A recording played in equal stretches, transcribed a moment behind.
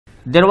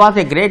there was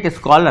a great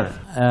scholar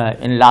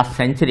in last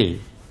century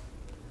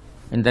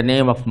in the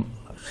name of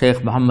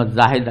Sheikh Muhammad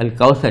Zahid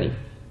Al-Kawthari,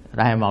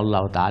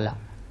 rahimahullah ta'ala,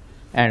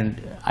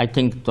 and I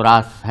think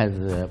Turas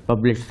has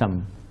published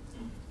some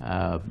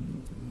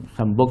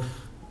books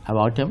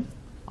about him,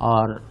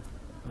 or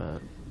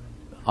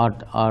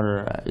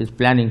is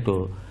planning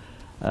to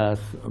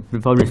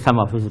publish some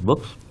of his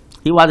books.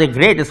 He was a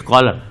great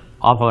scholar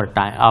of our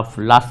time, of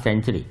last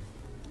century.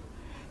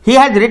 He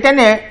has written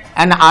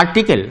an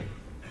article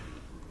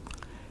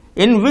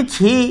in which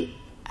he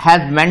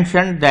has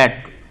mentioned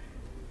that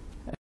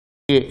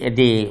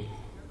the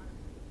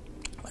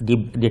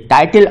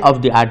title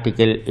of the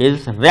article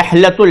is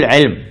Rihlatul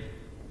Ilm,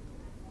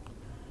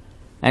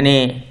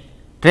 and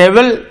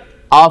travel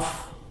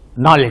of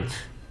knowledge.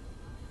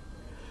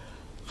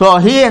 So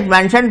he has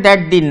mentioned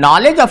that the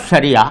knowledge of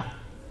Sharia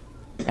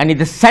and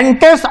the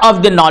centers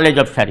of the knowledge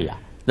of Sharia,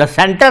 the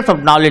centers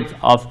of knowledge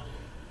of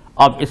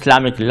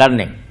Islamic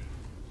learning,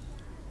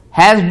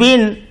 has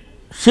been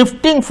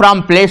shifting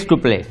from place to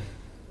place.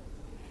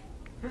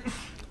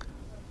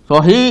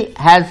 So he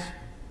has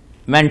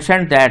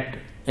mentioned that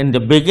in the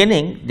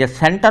beginning the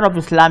center of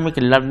Islamic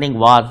learning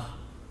was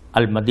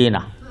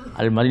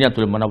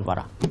Al-Madinatul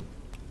Munawwara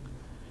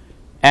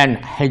and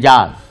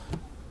Hijaz,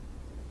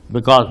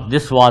 because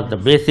this was the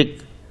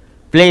basic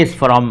place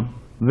from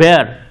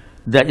where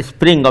the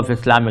spring of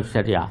Islamic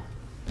Sharia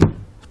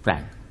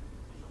sprang.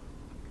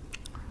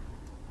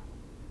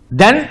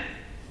 Then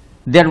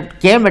there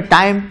came a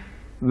time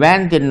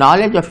when the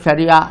knowledge of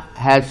Sharia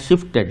has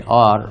shifted,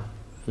 or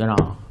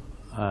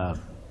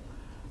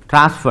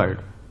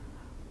transferred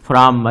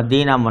from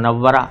Medina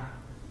Munawwara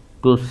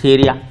to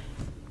Syria,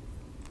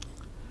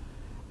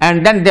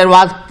 and then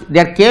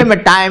there came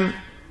a time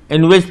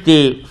in which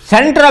the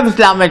center of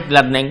Islamic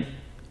learning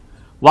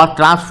was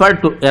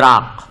transferred to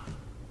Iraq,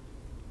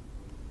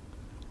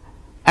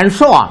 and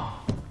so on.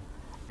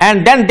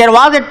 And then there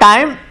was a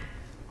time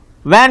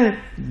when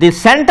the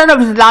center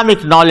of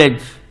Islamic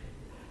knowledge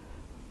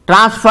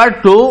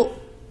transferred to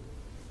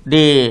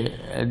the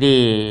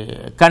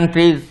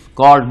countries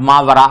called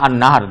Mawara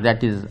an-Nahr,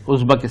 that is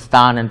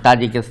Uzbekistan and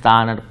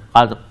Tajikistan and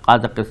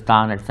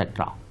Kazakhstan,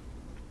 etc.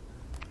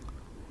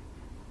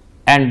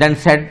 And then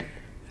said,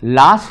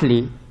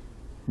 lastly,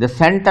 the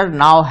center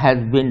now has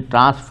been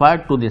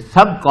transferred to the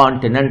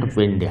subcontinent of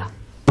India,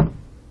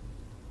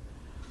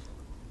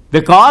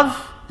 because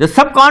the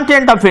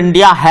subcontinent of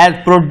India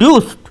has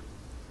produced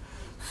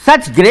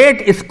such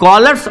great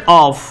scholars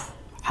of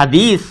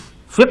hadith,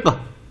 fiqh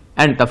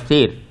and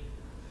tafsir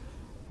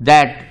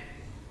that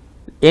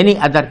any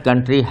other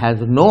country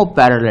has no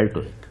parallel to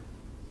it.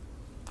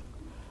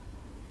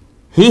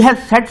 He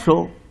has said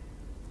so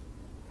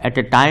at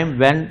a time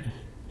when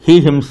he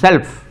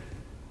himself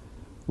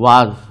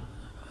was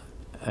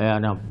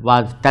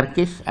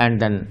Turkish and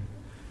then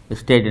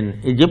stayed in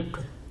Egypt,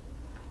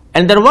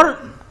 and there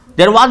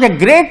was a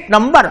great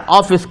number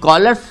of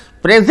scholars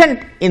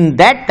present in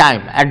that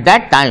time, at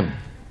that time,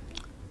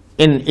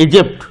 in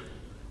Egypt,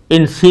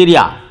 in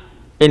Syria,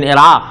 in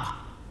Iraq,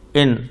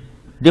 in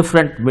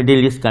different Middle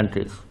East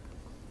countries.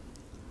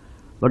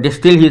 But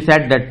still he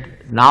said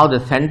that now the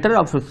center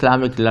of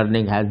Islamic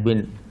learning has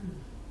been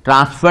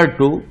transferred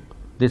to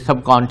the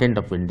subcontinent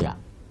of India.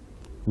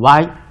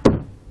 Why?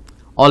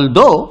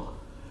 Although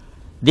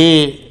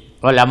the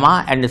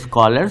ulama and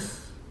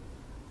scholars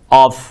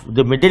of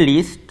the Middle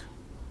East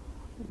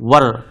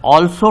were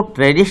also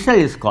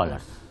traditional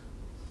scholars,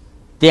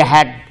 they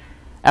had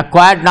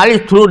acquired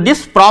knowledge through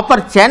this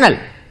proper channel,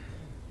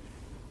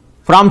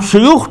 from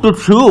shuyukh to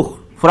shuyukh,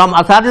 from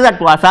asatiza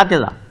to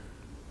asatiza.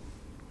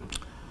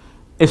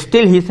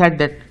 Still he said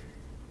that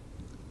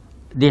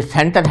the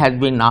center has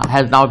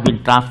now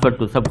been transferred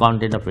to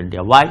subcontinent of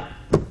India. Why?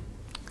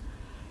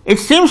 It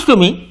seems to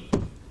me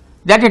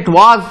that it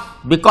was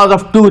because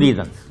of two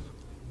reasons.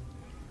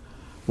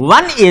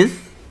 One is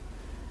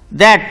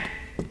that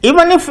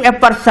even if a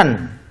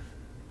person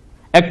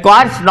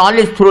acquires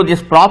knowledge through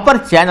this proper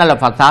channel of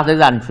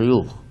asatiza and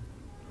shuyukh,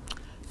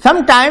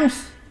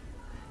 sometimes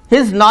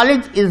his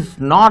knowledge is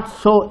not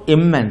so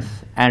immense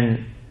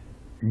and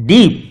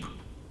deep,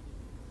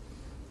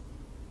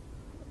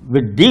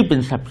 with deep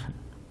inception.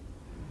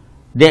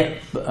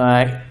 It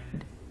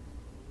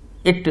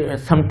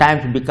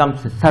sometimes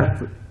becomes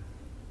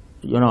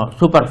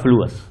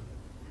superfluous.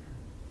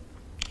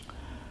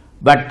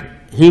 But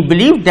he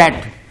believed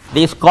that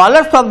the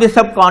scholars of the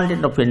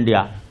subcontinent of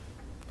India,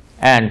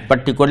 and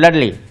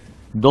particularly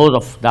those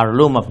of Darul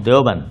Uloom of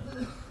Deoband,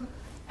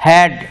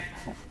 had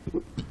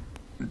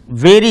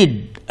very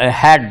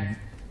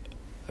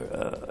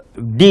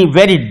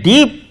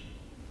deep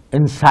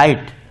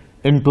insight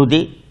into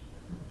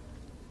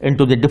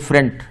the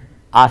different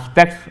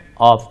aspects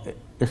of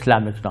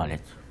Islamic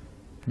knowledge.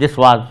 This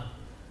was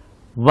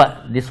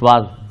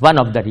one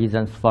of the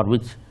reasons for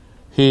which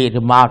he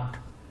remarked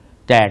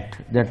that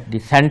the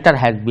center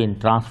has been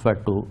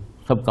transferred to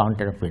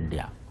subcontinent of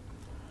India.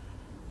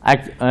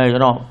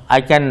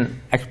 I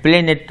can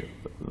explain it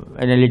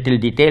in a little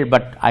detail,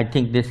 but I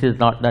think this is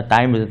not, the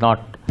time is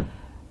not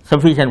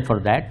sufficient for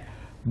that.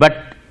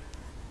 But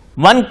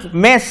one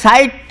may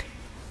cite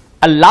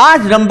a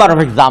large number of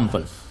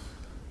examples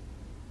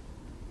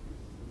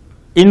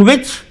in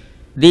which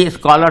the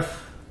scholars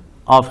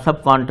of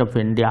subcontinent of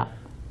India,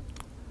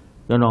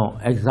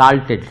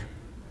 exalted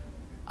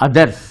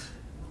others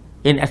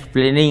in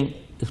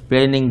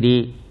explaining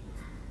the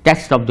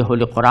text of the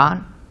Holy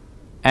Quran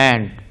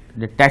and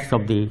the text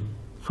of the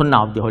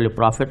Sunnah of the Holy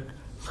Prophet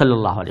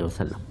sallallahu alaihi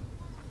wasallam.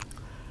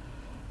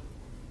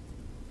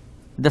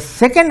 The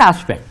second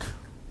aspect,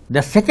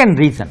 the second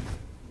reason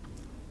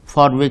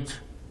for which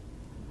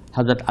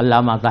Hazrat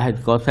Allama Zahid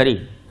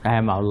Al-Kawthari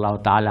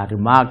rahimahullah ta'ala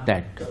remarked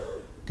that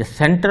the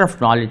center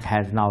of knowledge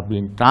has now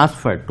been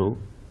transferred to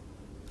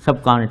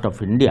subcontinent of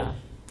India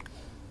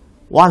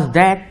was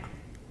that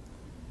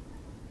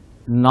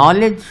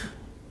knowledge,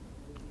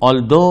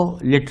 although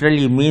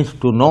literally means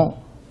to know,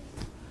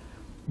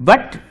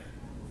 but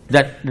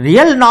the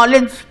real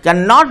knowledge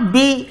cannot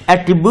be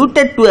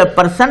attributed to a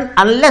person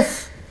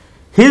unless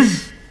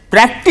his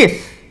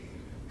practice,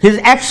 his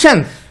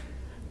actions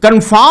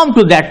conform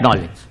to that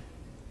knowledge.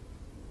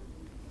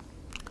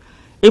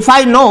 If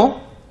I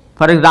know,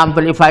 for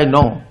example, if I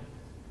know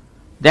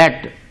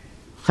that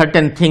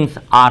certain things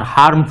are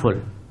harmful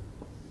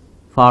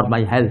for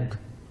my health,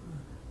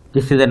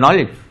 this is a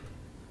knowledge.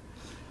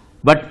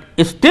 But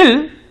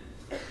still,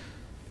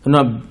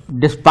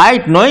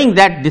 despite knowing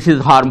that this is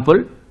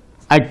harmful,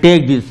 I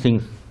take these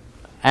things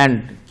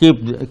and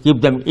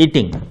keep them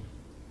eating.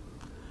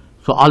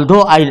 So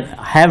although I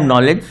have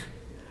knowledge,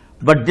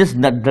 but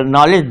the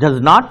knowledge does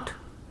not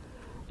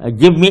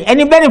give me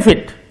any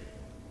benefit,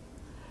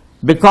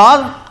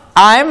 because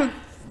I am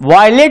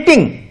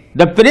violating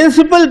the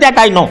principle that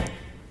I know.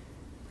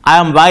 I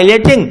am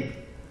violating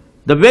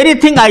the very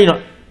thing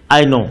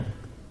I know.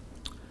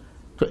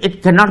 So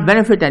it cannot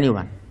benefit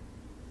anyone.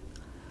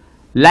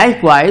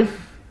 Likewise,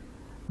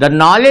 the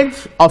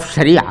knowledge of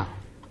Sharia,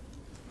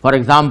 for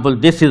example,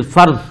 this is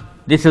farz,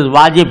 this is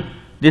wajib,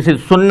 this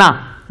is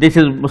sunnah, this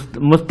is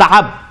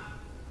mustahab,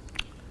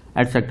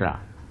 etc.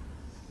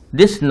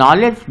 This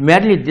knowledge,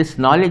 merely this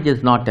knowledge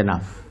is not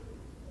enough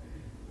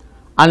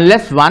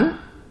unless one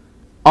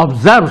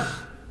observes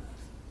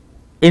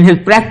in his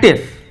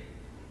practice,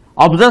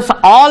 observes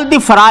all the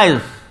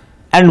faraiz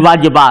and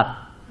wajibat,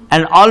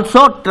 and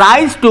also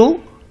tries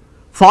to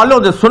follow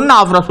the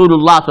sunnah of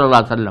Rasulullah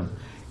sallallahu alaihi wasallam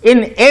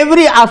in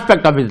every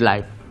aspect of his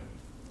life.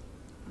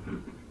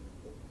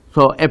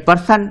 So a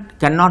person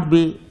cannot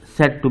be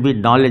said to be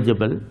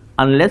knowledgeable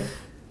unless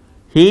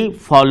he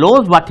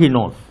follows what he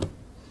knows,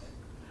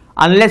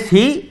 unless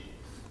he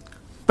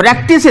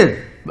practices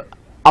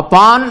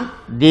upon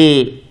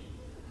the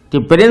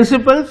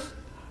principles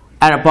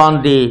and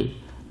upon the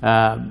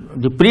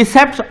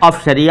precepts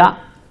of Sharia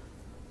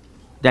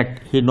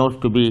that he knows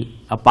to be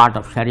a part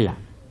of Sharia.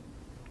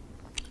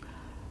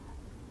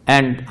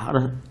 And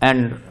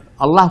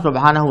Allah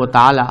subhanahu wa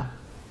ta'ala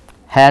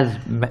has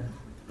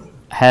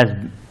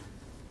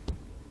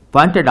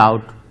pointed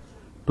out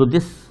to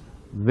this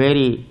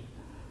very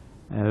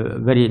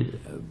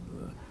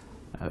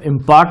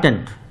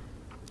important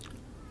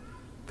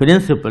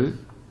principle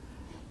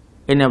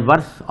in a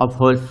verse of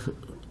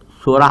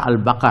Surah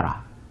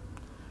Al-Baqarah,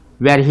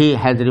 where he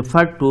has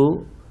referred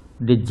to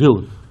the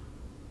Jews.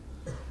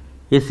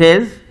 He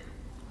says,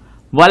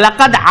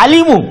 وَلَقَدْ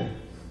عَلِمُوا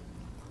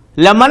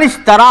لَمَنِ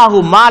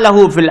اشْتَرَاهُ مَا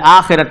لَهُ فِي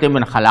الْآخِرَةِ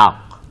مِنْ خَلَاقٍ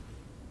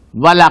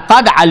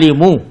وَلَقَدْ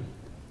عَلِمُوا.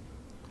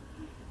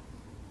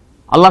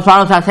 Allah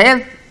subhanahu wa ta'ala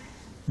says,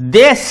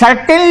 they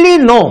certainly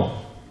know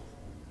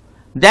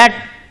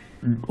that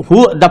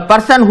the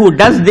person who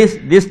does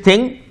this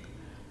thing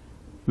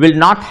will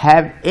not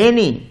have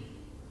any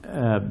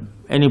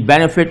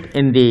benefit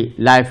in the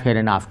life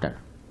hereinafter.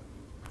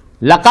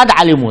 Laqad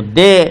alimu,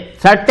 they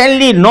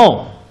certainly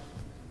know.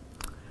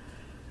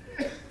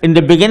 In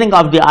the beginning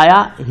of the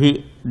ayah,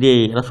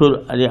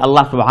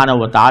 Allah subhanahu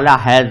wa ta'ala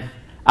has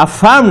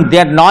affirmed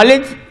their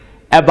knowledge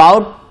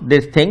about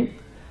this thing,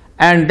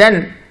 and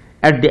then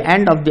at the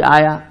end of the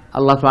ayah,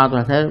 Allah subhanahu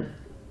wa ta'ala says,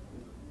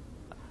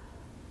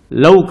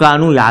 لَوْ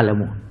كَانُوا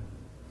يَعْلَمُونَ.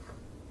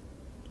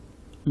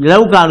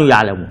 لَوْ كَانُوا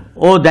يَعْلَمُونَ.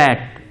 Oh,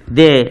 that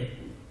they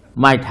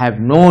might have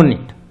known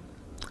it.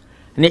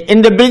 And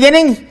in the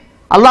beginning,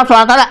 Allah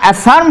subhanahu wa ta'ala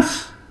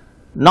affirms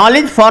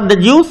knowledge for the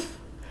Jews,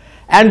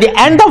 and the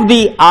end of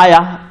the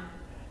ayah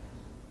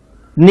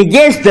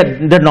negates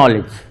the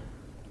knowledge.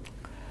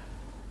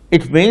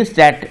 It means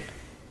that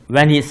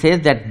when he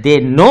says that they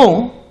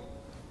know,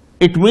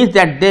 it means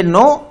that they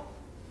know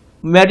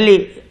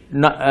merely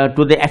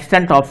to the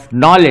extent of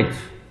knowledge.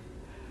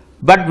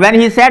 But when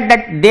he said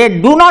that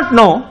they do not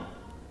know,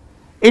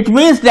 it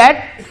means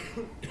that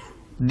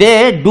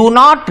they do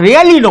not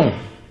really know.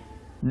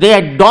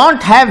 They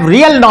don't have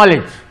real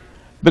knowledge,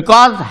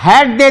 because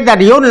had they the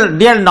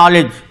real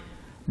knowledge,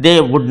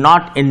 they would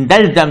not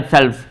indulge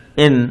themselves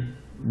in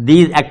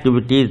these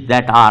activities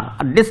that are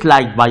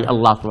disliked by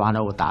Allah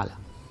subhanahu wa ta'ala.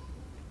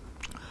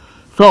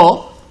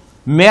 So,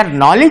 mere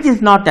knowledge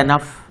is not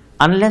enough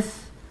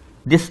unless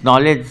this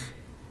knowledge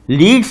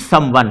leads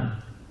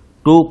someone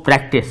to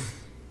practice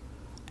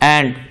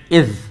and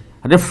is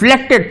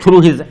reflected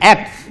through his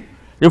acts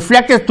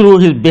reflected through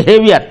his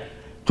behavior,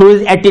 through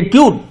his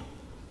attitude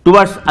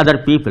towards other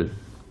people.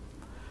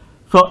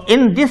 So,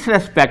 in this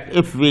respect,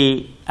 if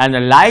we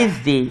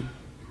analyze the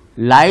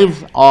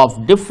lives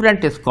of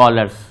different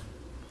scholars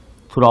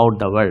throughout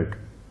the world,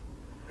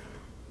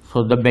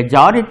 so the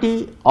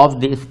majority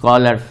of the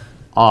scholars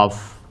of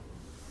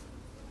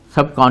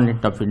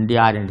subcontinent of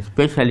India and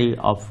especially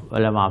of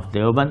ulama of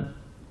Deoband,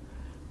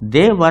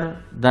 they were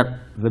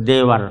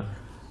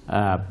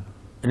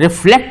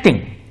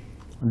reflecting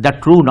the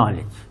true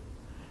knowledge,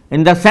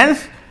 in the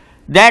sense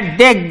that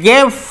they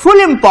gave full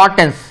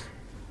importance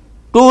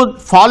to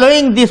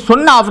following the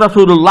sunnah of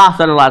Rasulullah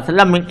sallallahu alaihi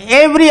wasallam in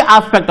every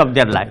aspect of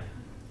their life.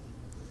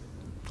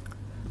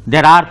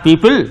 There are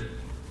people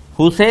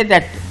who say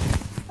that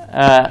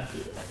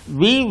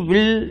we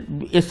will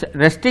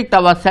restrict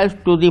ourselves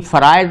to the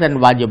faraiz and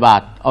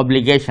wajibat,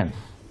 obligations.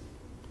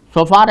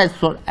 So far as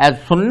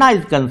sunnah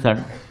is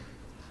concerned,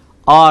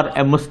 or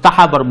a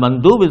mustahab or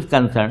mandub is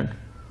concerned,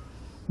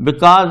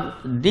 because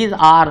these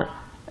are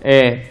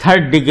a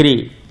third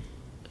degree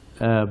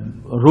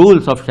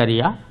rules of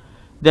Sharia.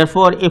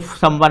 Therefore, if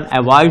someone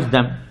avoids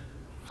them,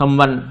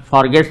 someone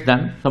forgets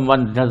them,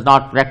 someone does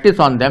not practice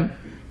on them,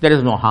 there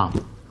is no harm.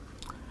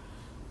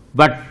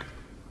 But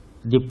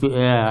the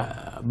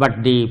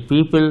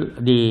people,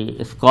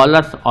 the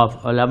scholars of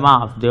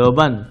ulama of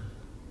Deoband,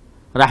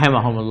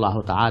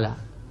 rahimahumullah ta'ala,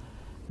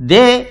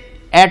 they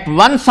at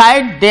one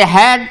side they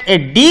had a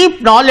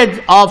deep knowledge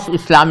of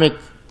Islamic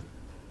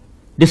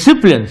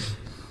disciplines,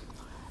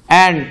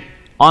 and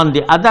on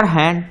the other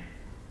hand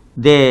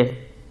they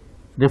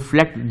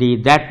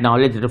that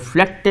knowledge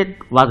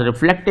was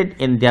reflected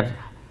in their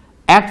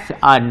acts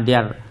and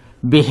their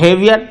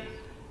behavior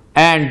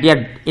and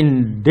their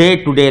in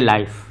day-to-day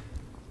life.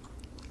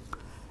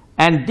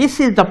 And this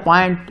is the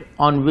point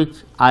on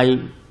which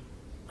I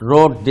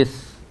wrote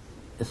this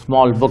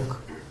small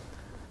book,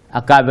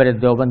 Akabir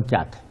Deoband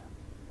Kya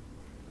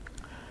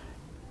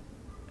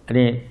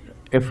The.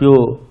 If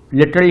you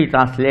literally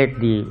translate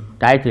the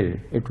title,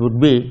 it would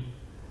be,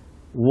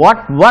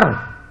 what were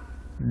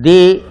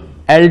the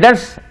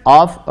elders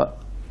of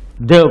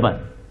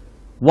Deoband?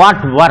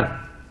 What were?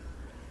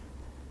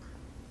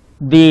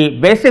 The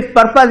basic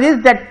purpose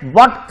is that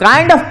what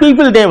kind of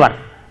people they were,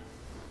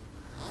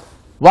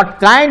 what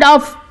kind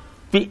of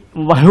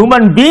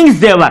human beings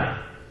they were.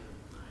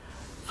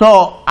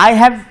 So, I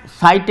have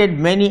cited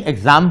many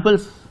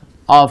examples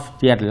of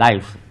their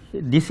lives.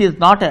 This is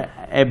not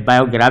a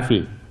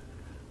biography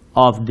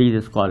of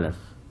these scholars,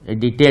 a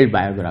detailed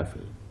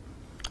biography,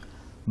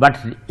 but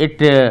it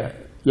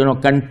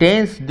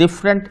contains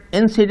different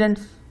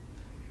incidents,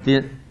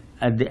 in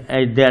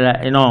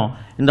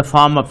the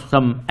form of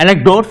some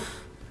anecdotes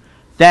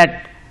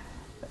that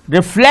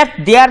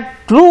reflect their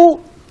true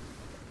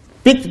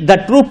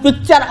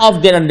picture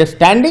of their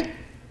understanding,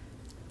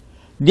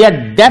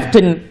 their depth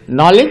in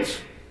knowledge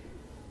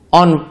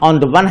on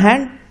the one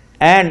hand,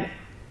 and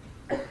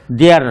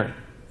their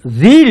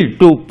zeal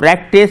to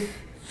practice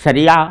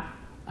Sharia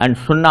and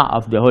Sunnah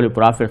of the Holy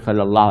Prophet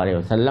sallallahu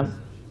alaihi wasallam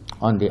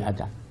on the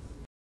other.